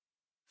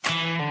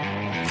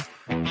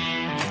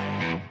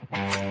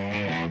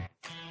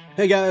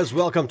Hey guys,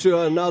 welcome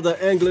to another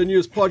Angler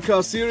News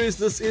podcast series.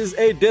 This is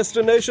a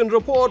destination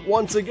report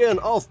once again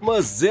of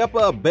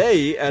Mazeppa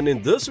Bay, and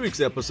in this week's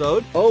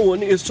episode,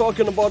 Owen is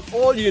talking about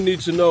all you need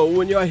to know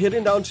when you are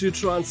heading down to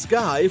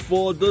Transkie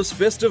for this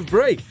festive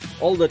break.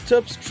 All the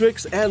tips,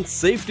 tricks and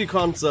safety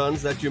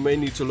concerns that you may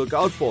need to look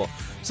out for.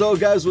 So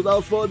guys,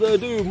 without further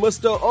ado,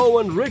 Mr.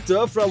 Owen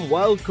Richter from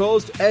Wild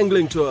Coast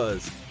Angling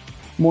Tours.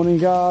 Morning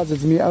guys,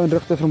 it's me Owen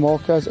Richter from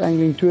Wild Coast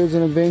Angling Tours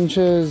and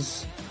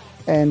Adventures.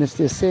 And it's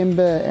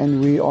December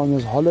and we're on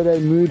this holiday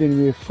mood and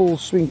we're full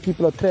swing.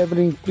 People are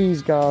traveling.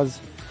 Please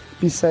guys,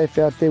 be safe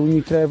out there when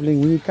you're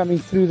traveling. When you're coming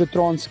through the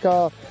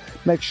Transkie,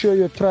 make sure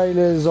your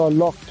trailers are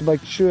locked.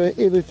 Make sure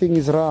everything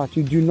is right.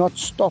 You do not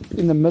stop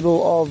in the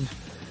middle of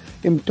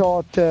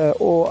Mtata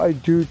or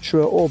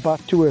Adutra or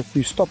Butterworth.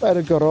 You stop at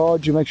a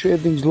garage, you make sure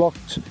everything's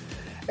locked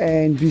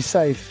and be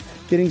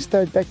safe. Getting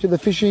straight back to the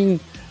fishing.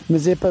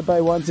 Mazeppa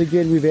Bay, once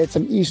again, we've had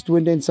some east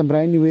wind and some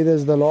rainy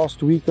weathers the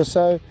last week or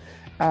so.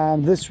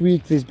 This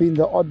week there's been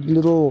the odd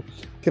little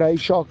grey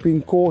shark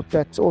being caught.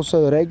 That's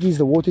also raggies.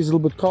 The water is a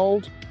little bit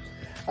cold.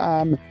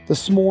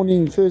 This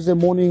morning, Thursday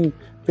morning,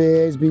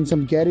 there's been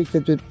some garrick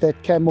that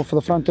came off the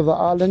front of the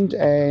island,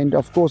 and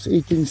of course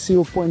eating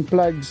seal point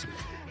plugs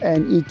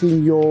and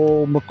eating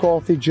your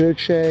McCarthy jerk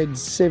shads,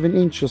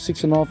 7-inch or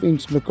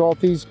 6.5-inch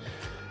McCarthys,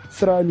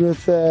 thrown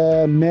with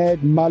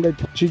mad mullet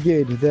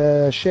jighead,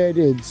 the shad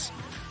heads.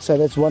 So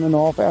that's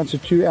 1.5 ounce or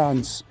 2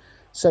 ounce.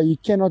 So you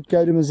cannot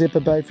go to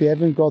Mazeppa Bay if you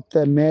haven't got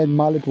the mad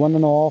mullet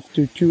 1.5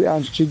 to 2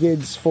 ounce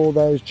jigheads for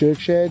those jerk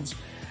shads,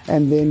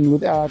 and then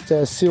without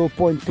a seal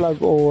point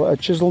plug or a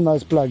chisel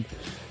nose plug.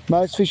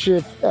 Most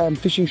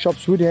fishing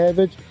shops would have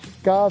it.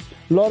 Guys,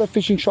 a lot of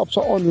fishing shops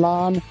are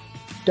online.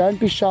 Don't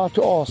be shy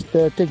to ask.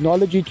 The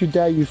technology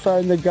today, you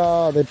phone the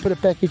guy, they put a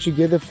package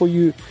together for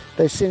you,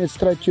 they send it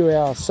straight to your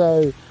house.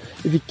 So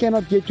if you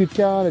cannot get to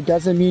town, it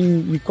doesn't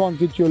mean you can't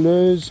get your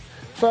lures.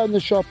 Phone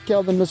the shop,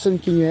 tell them, listen,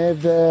 can you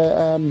have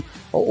the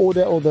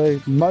order, or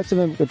most of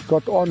them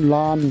got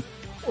online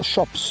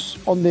shops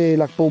on there,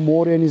 like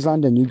Bulmore in East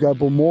London. You go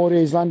Bulmore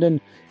East London,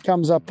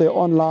 comes up there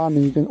online,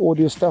 and you can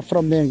order your stuff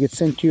from there and get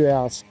sent to your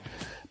house.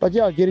 But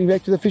yeah, getting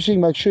back to the fishing,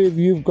 make sure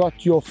you've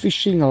got your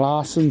fishing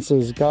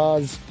licenses,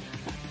 guys.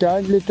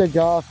 Don't let the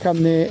guy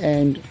come there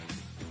and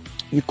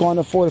you can't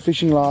afford a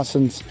fishing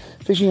license.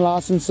 Fishing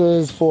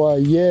licenses for a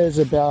year is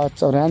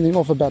about, rounding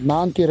off, about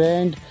 90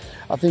 Rand.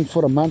 I think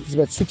for a month it's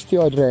about 60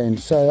 odd Rand.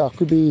 So I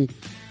could be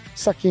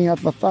sucking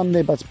out my thumb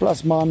there, but it's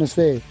plus minus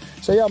there.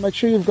 So yeah, make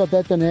sure you've got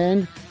that in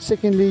hand.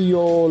 Secondly,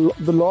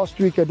 the last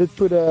week I did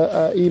put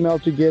a email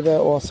together,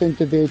 or I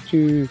sent it there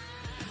to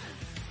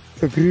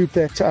the group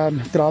that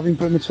driving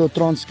permits for the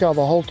Transkie,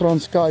 the whole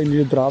Transkie, you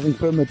need a driving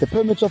permit. The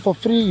permits are for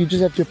free. You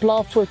just have to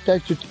apply for it. It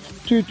takes you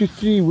 2 to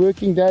 3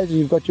 working days and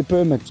you've got your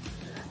permit.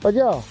 But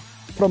yeah,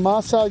 from my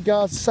side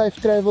guys, safe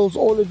travels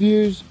all of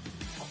you.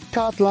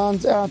 Cart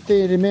lines out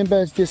there.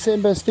 Remember, it's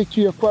December, stick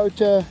to your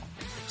quota.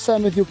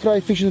 Same with your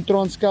crayfish in the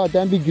Transkie.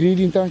 Don't be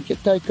greedy and don't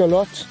take a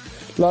lot.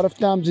 A lot of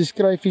times these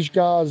crayfish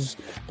guys,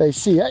 they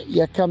see, hey,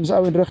 here comes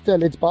Owen Richter,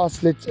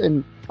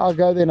 and I'll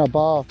go there and I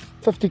buy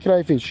 50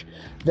 crayfish.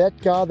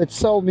 That guy that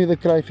sold me the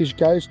crayfish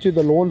goes to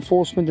the law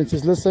enforcement and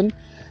says, listen,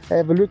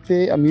 have a look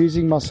there. I'm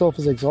using myself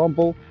as an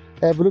example.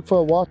 Have a look for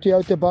a white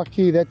Toyota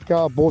bucky. That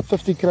guy bought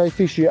 50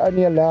 crayfish. You're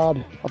only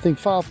allowed, I think,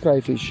 5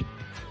 crayfish.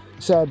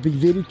 So be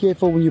very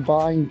careful when you're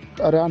buying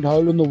around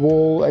Hole in the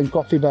Wall and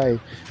Coffee Bay.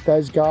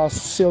 Those guys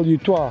sell you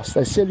twice.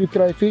 They sell you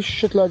crayfish,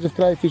 shitloads of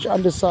crayfish,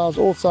 undersized,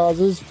 all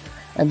sizes.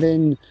 And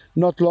then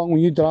not long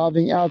when you're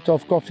driving out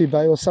of Coffee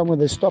Bay or somewhere,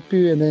 they stop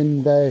you and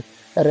then they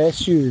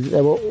harass you.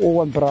 They were all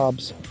want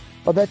bribes.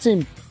 But that's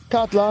him.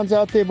 Cut lines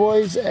out there,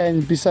 boys,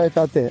 and be safe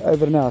out there.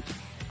 Over and out.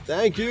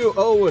 Thank you,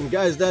 Owen.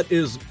 Guys, that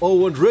is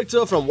Owen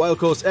Richter from Wild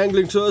Coast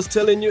Angling Tours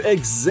telling you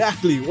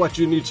exactly what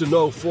you need to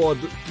know for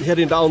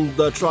heading down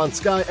the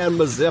Transkie and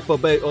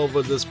Mazeppa Bay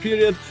over this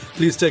period.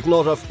 Please take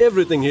note of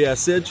everything he has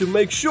said to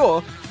make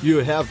sure you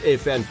have a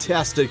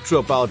fantastic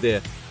trip out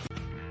there.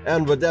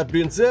 And with that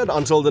being said,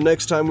 until the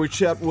next time we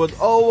chat with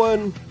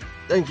Owen,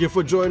 thank you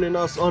for joining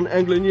us on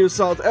Angling News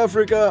South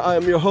Africa. I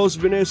am your host,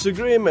 Vanessa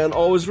Grimm, and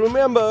always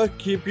remember,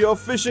 keep your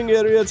fishing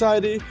area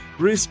tidy,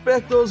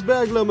 respect those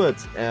bag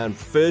limits, and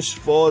fish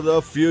for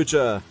the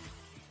future.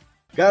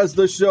 Guys,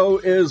 the show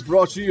is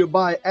brought to you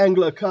by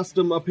Angler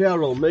Custom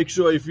Apparel. Make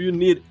sure if you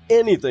need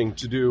anything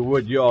to do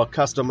with your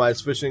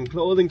customized fishing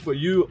clothing for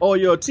you or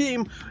your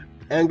team,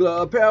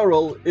 Angler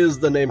Apparel is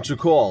the name to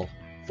call.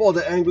 For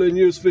the Angler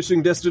News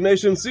Fishing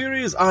Destination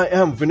Series, I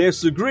am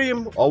Vanessa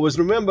Grimm. Always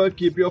remember,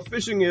 keep your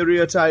fishing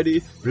area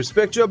tidy,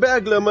 respect your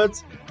bag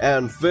limits,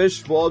 and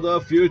fish for the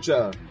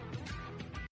future.